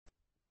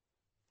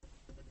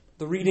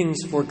The readings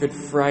for Good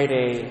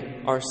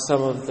Friday are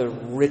some of the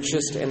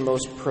richest and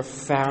most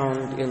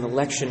profound in the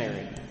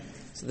lectionary.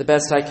 So the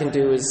best I can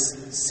do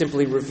is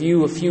simply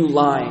review a few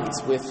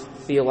lines with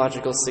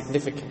theological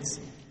significance.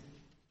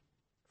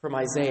 From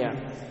Isaiah,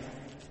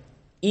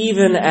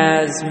 "Even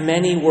as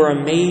many were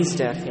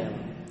amazed at him,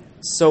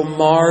 so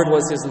marred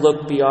was his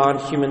look beyond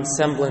human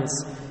semblance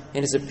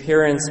and his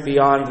appearance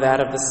beyond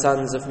that of the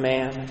sons of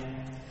man.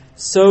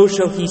 So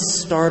shall he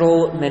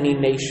startle many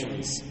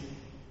nations.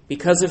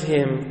 Because of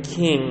him,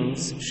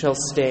 kings shall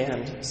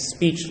stand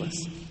speechless."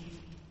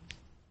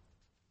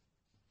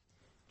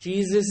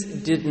 Jesus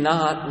did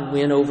not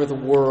win over the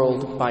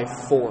world by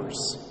force.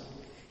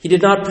 He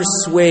did not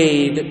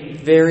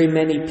persuade very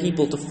many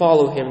people to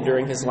follow him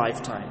during his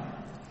lifetime.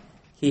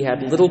 He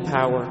had little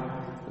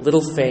power,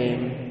 little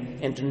fame,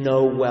 and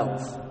no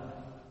wealth.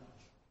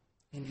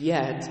 And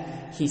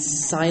yet, he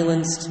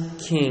silenced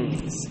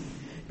kings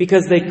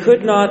because they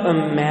could not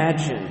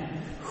imagine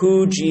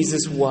who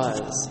Jesus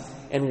was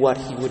and what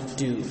he would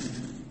do.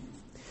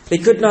 They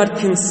could not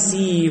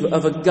conceive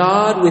of a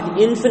God with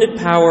infinite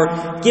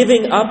power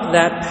giving up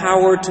that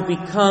power to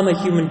become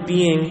a human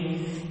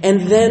being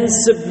and then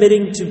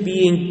submitting to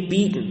being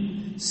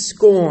beaten,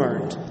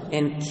 scorned,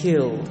 and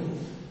killed.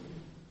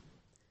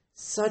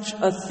 Such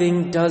a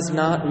thing does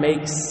not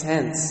make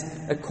sense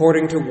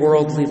according to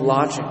worldly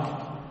logic.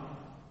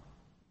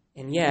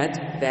 And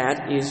yet,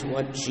 that is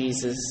what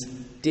Jesus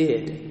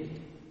did.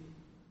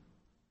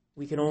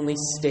 We can only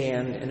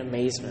stand in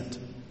amazement.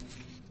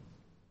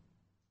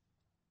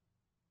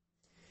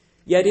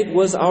 Yet it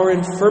was our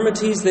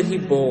infirmities that he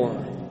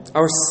bore,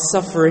 our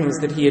sufferings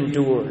that he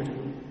endured,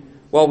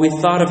 while we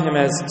thought of him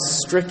as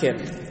stricken,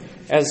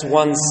 as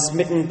one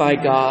smitten by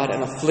God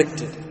and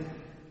afflicted.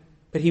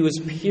 But he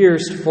was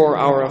pierced for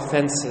our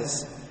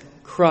offenses,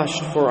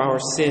 crushed for our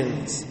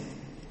sins.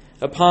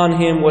 Upon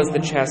him was the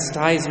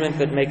chastisement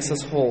that makes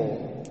us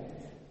whole.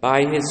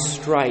 By his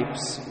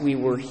stripes we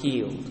were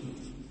healed.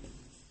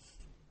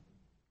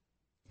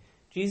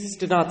 Jesus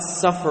did not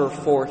suffer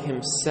for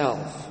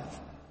himself.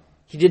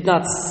 He did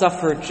not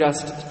suffer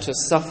just to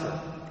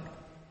suffer.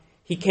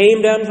 He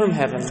came down from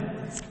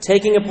heaven,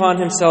 taking upon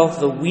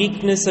himself the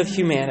weakness of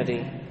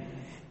humanity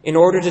in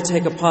order to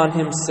take upon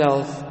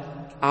himself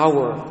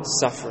our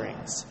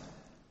sufferings,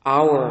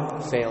 our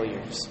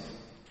failures,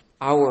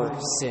 our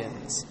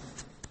sins.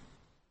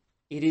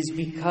 It is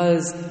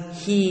because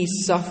he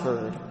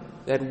suffered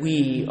that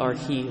we are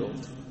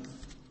healed.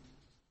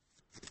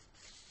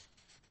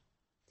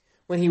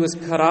 When he was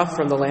cut off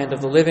from the land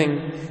of the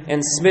living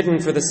and smitten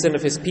for the sin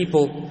of his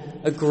people,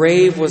 a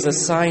grave was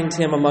assigned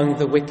him among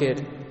the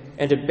wicked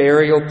and a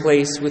burial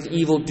place with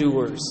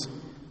evildoers,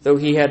 though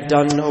he had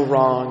done no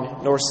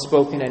wrong nor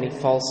spoken any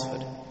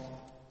falsehood.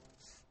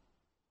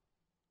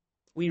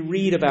 We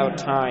read about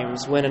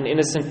times when an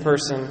innocent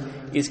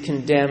person is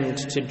condemned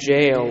to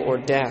jail or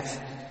death,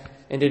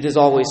 and it is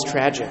always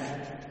tragic.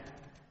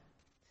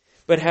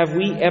 But have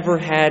we ever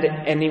had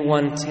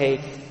anyone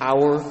take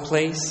our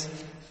place?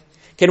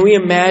 Can we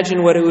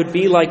imagine what it would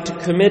be like to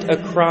commit a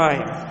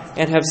crime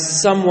and have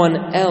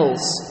someone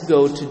else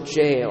go to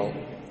jail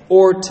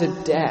or to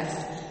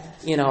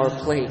death in our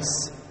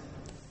place?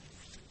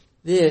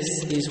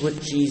 This is what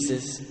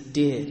Jesus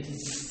did.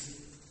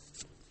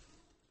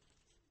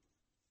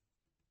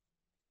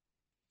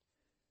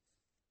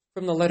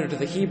 From the letter to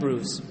the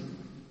Hebrews,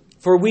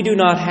 "For we do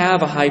not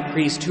have a high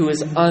priest who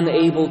is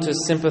unable to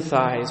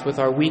sympathize with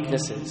our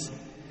weaknesses,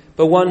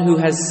 but one who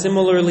has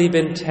similarly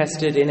been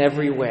tested in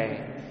every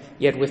way,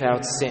 yet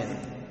without sin."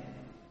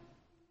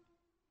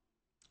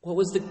 What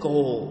was the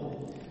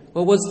goal?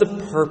 What was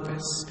the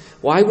purpose?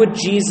 Why would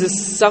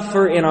Jesus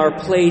suffer in our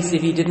place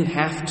if he didn't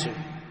have to?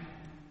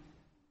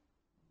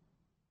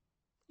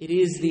 It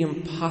is the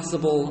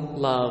impossible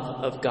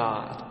love of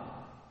God.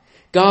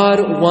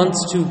 God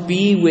wants to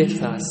be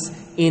with us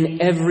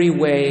in every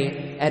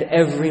way, at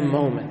every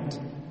moment.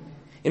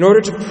 In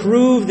order to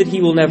prove that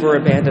he will never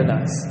abandon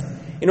us,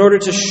 in order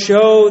to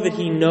show that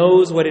he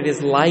knows what it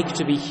is like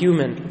to be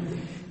human,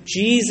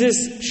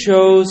 Jesus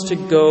chose to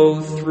go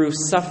through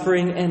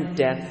suffering and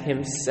death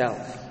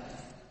himself.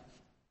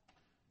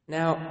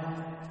 Now,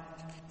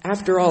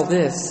 after all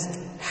this,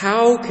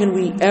 how can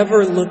we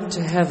ever look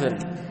to heaven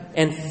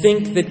and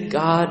think that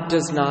God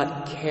does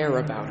not care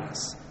about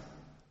us?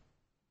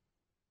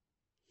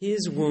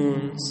 His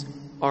wounds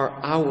are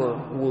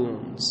our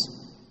wounds.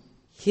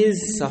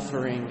 His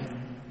suffering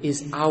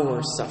is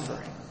our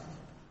suffering.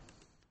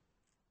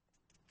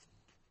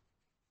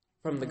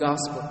 From the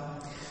Gospel,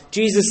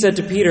 Jesus said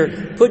to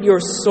Peter, "Put your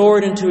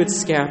sword into its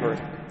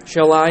scabbard.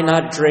 Shall I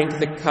not drink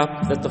the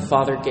cup that the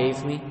Father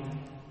gave me?"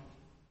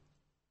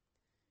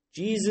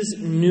 Jesus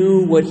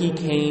knew what he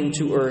came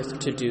to earth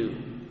to do.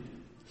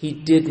 He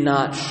did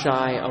not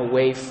shy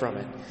away from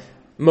it,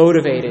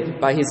 motivated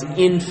by his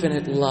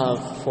infinite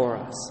love for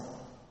us.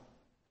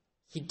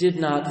 He did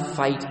not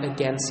fight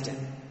against it.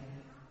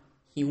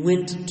 He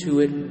went to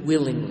it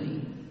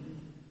willingly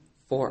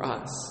for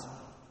us.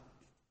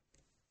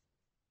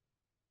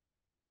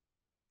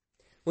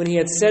 When he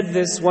had said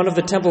this, one of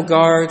the temple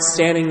guards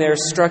standing there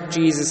struck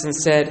Jesus and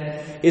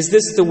said, "Is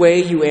this the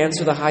way you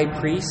answer the high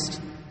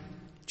priest?"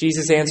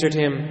 Jesus answered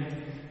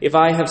him, "If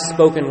I have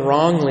spoken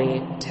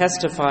wrongly,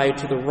 testify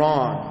to the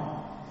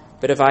wrong.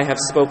 But if I have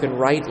spoken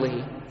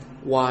rightly,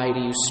 why do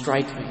you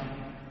strike me?"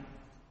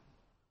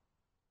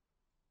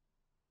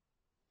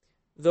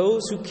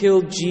 Those who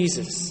killed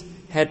Jesus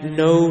had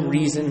no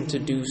reason to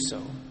do so.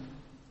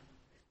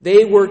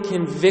 They were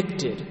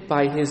convicted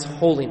by his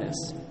holiness,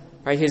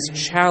 by his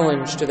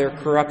challenge to their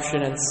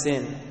corruption and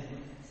sin.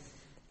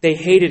 They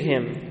hated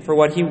him for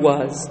what he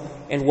was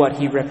and what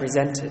he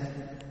represented.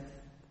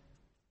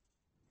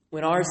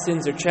 When our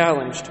sins are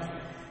challenged,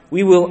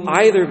 we will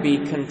either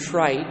be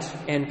contrite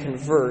and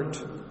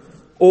convert,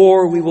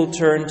 or we will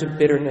turn to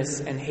bitterness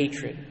and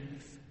hatred.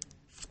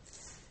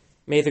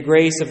 May the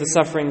grace of the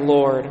suffering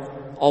Lord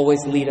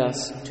always lead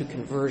us to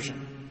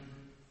conversion.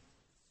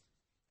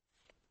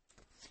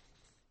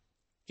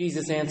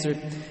 Jesus answered,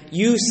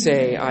 "You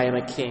say I am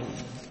a king.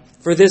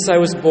 For this I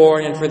was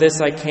born, and for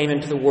this I came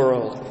into the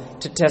world,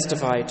 to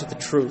testify to the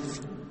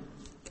truth."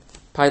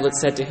 Pilate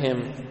said to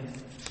him,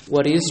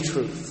 "What is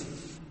truth?"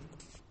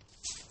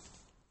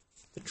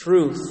 The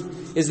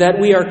truth is that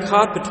we are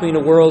caught between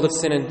a world of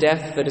sin and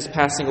death that is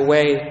passing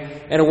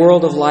away and a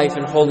world of life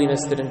and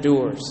holiness that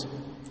endures.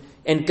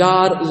 And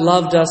God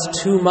loved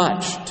us too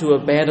much to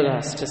abandon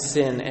us to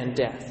sin and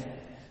death.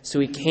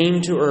 So he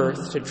came to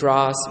earth to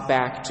draw us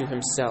back to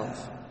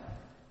himself.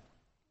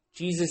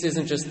 Jesus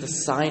isn't just the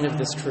sign of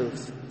this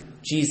truth.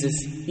 Jesus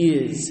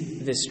is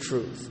this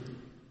truth.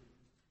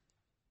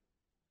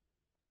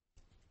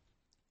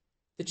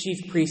 The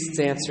chief priests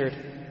answered,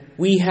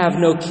 "We have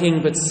no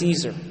king but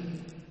Caesar."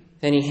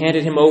 Then he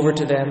handed him over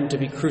to them to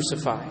be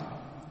crucified.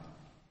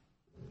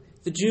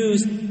 The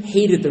Jews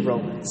hated the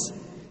Romans.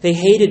 They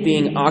hated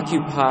being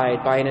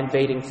occupied by an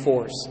invading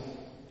force.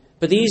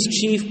 But these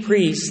chief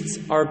priests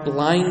are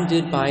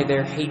blinded by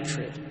their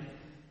hatred.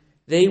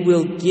 They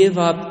will give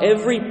up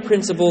every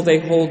principle they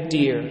hold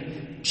dear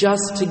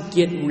just to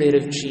get rid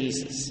of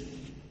Jesus.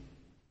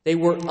 They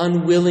were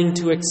unwilling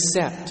to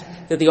accept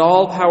that the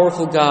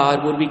all-powerful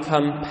God would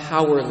become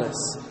powerless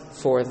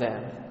for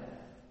them.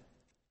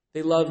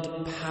 They loved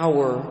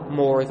power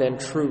more than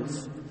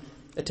truth,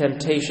 a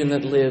temptation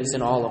that lives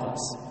in all of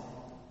us.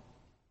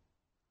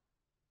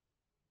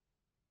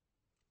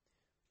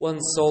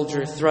 One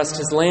soldier thrust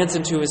his lance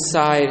into his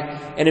side,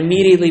 and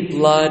immediately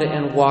blood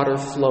and water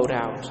flowed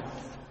out.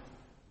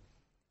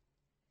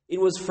 It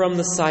was from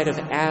the side of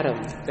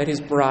Adam that his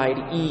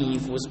bride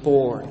Eve was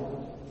born.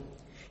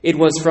 It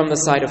was from the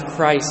side of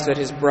Christ that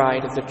his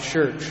bride, the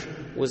church,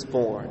 was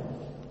born.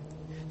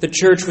 The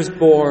church was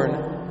born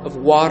of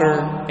water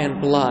and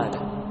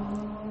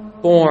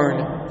blood,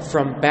 born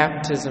from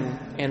baptism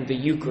and the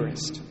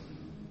Eucharist.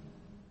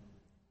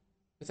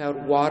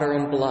 Without water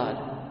and blood,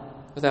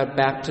 without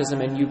baptism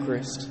and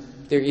Eucharist,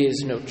 there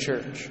is no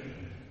church.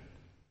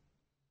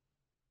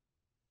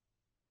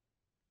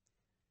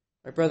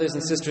 My brothers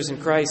and sisters in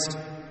Christ,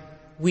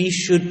 we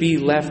should be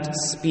left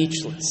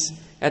speechless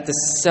at the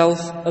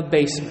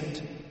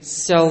self-abasement,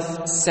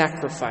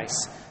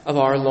 self-sacrifice of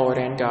our Lord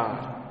and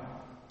God.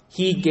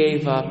 He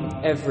gave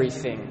up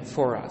everything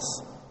for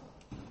us.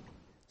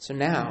 So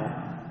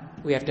now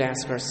we have to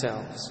ask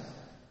ourselves,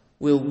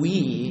 will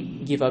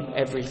we give up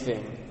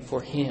everything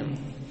for him?